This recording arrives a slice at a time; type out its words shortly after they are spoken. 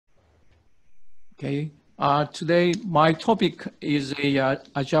Okay. Today, my topic is a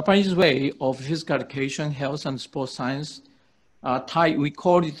Japanese way of physical education, health, and sports science. We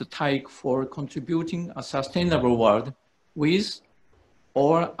call it the TAIC for contributing a sustainable world with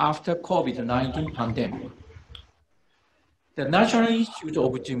or after COVID-19 pandemic. The National Institute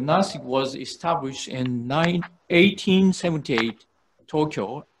of Gymnastics was established in 1878,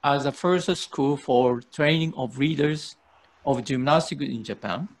 Tokyo, as the first school for training of leaders of gymnastics in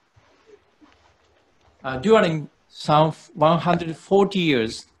Japan. During some 140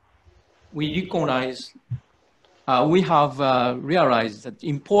 years, we have realized the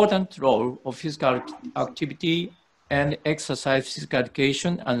important role of physical activity and exercise, physical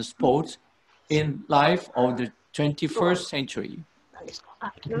education and sports in life of the 21st century.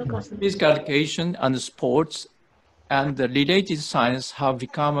 Physical education and sports and the related science have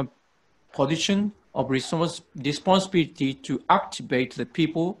become a position of responsibility to activate the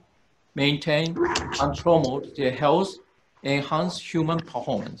people, maintain and promote their health, enhance human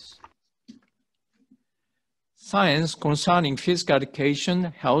performance. Science concerning physical education,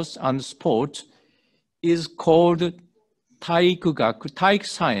 health, and sport is called Taikugaku,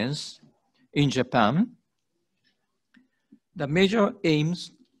 science in Japan. The major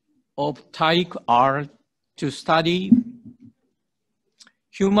aims of TAIC are to study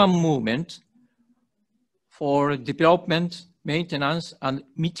human movement for development, maintenance, and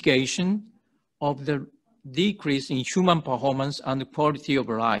mitigation of the decrease in human performance and quality of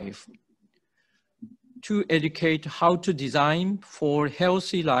life, to educate how to design for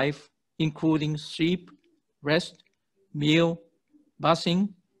healthy life, including sleep, rest, meal,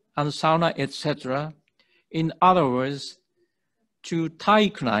 bathing, and sauna, etc. In other words, to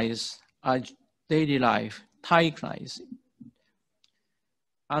taikanize our daily life, taikanize.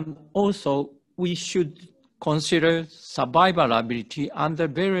 And also, we should consider survivability under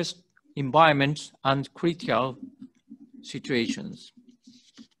various environments and critical situations.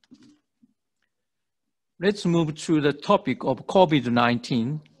 Let's move to the topic of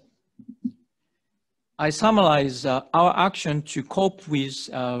COVID-19. I summarize our action to cope with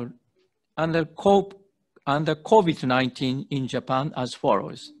under COVID-19 in Japan as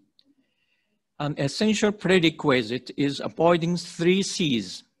follows. An essential prerequisite is avoiding 3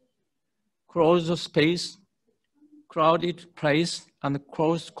 C's: closed space, crowded place, and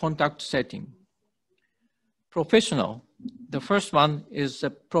close contact setting. Professional. The first one is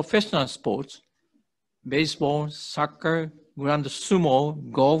professional sports: baseball, soccer, grand sumo,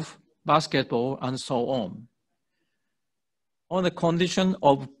 golf, basketball, and so on. On the condition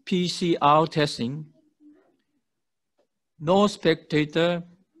of PCR testing, no spectator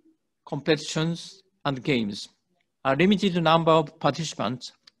competitions and games. A limited number of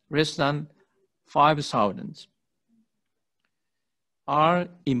participants, less than 5,000, are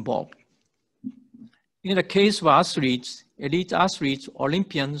involved. In the case of athletes, elite athletes,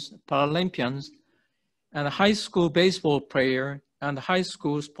 Olympians, Paralympians, and high school baseball player and high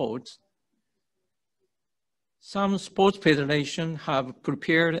school sports, some sports federations have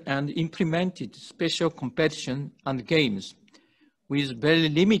prepared and implemented special competition and games with very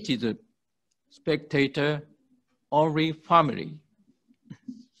limited spectator only family.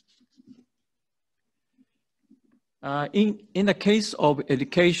 In the case of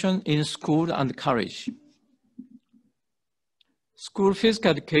education in school and college, school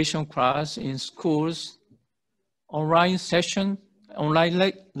physical education class in schools, online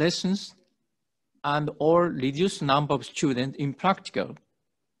lessons, and or reduced number of students in practical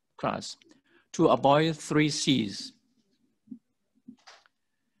class to avoid 3 C's.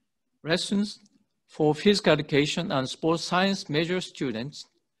 Lessons for physical education and sports science major students,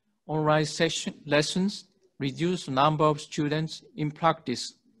 online lessons, reduce number of students in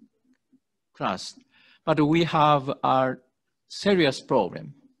practice class. But we have a serious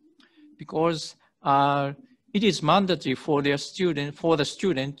problem because it is mandatory for the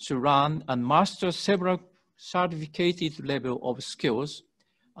student to learn and master several certificated level of skills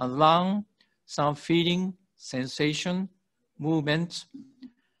and learn some feeling, sensation, movement,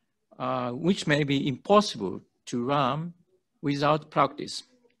 which may be impossible to learn without practice.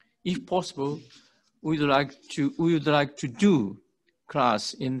 If possible, we would like to do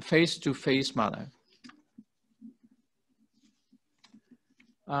class in face-to-face manner.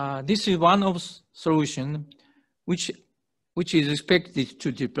 This is one of solution which is expected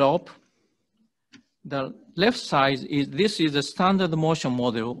to develop. The left side this is the standard motion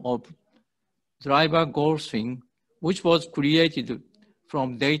model of driver golf swing, which was created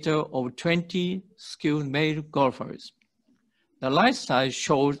from data of 20 skilled male golfers. The right side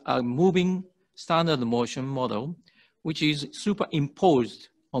shows a moving standard motion model, which is superimposed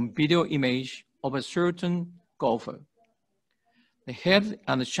on video image of a certain golfer. The head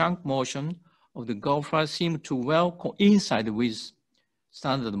and shank motion of the golfer seem to well coincide with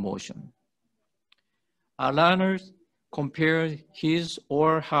standard motion. A learner compares his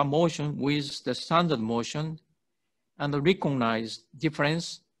or her motion with the standard motion and recognize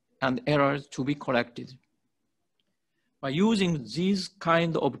difference and errors to be corrected. By using these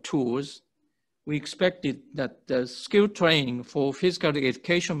kind of tools, we expected that the skill training for physical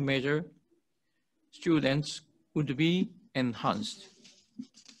education major students would be enhanced.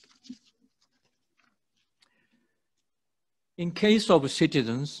 In case of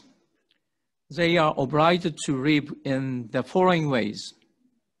citizens, they are obliged to live in the following ways: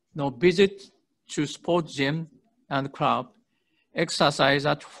 no visit to sports gym and club, exercise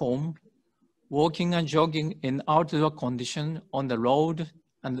at home, walking and jogging in outdoor conditions on the road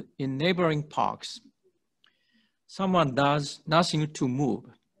and in neighboring parks. Someone does nothing to move,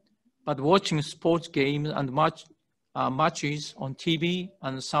 but watching sports games and matches on TV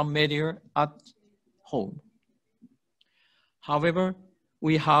and some media at home. However,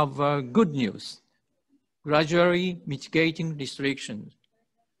 we have good news: gradually mitigating restrictions.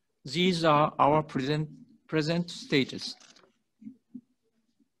 These are our present status.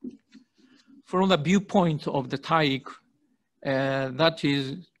 From the viewpoint of the TAIC, that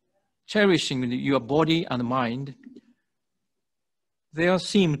is cherishing your body and mind, there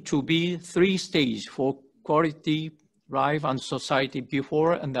seem to be 3 stages for quality life and society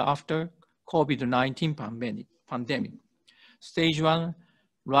before and after COVID-19 pandemic. Stage 1,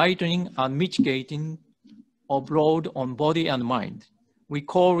 lightening and mitigating of load on body and mind. We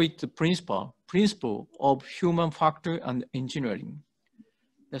call it the principle of human factor and engineering.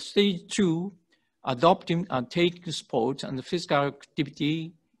 The stage 2, adopting and taking sports and physical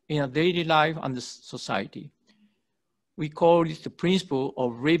activity in a daily life and society. We call it the principle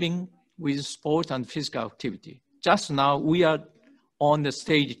of living with sport and physical activity. Just now, we are on the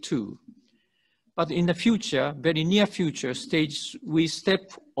stage 2. But in the future, very near future, we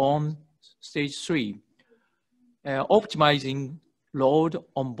step on stage 3, optimizing load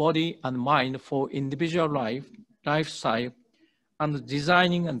on body and mind for individual lifestyle, and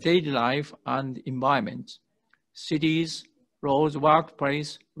designing a daily life and environment, cities, roads,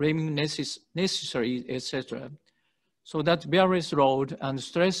 workplace, living necessary, etc., so that various load and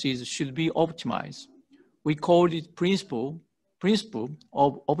stresses should be optimized. We call it principle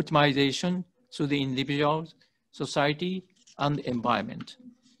of optimization to the individual, society, and environment.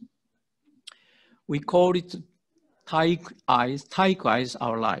 We call it TAIC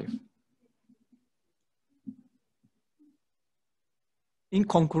our life. In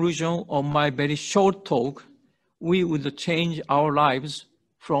conclusion of my very short talk, we would change our lives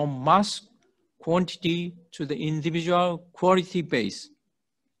from mass quantity to the individual quality base.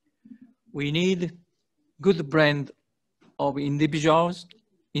 We need good blend of individual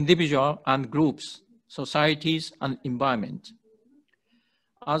and groups, societies, and environment.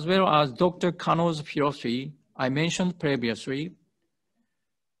 As well as Dr. Kano's philosophy I mentioned previously,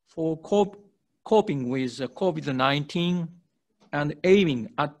 for coping with COVID-19 and aiming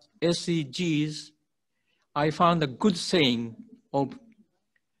at SDGs, I found a good saying of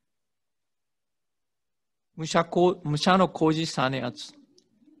Musano Koji Saneatsu,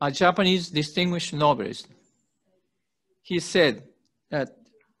 a Japanese distinguished novelist. He said that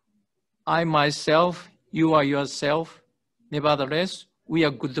I myself, you are yourself, nevertheless, we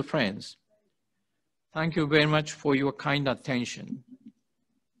are good friends. Thank you very much for your kind attention.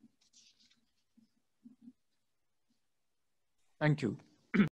 Thank you.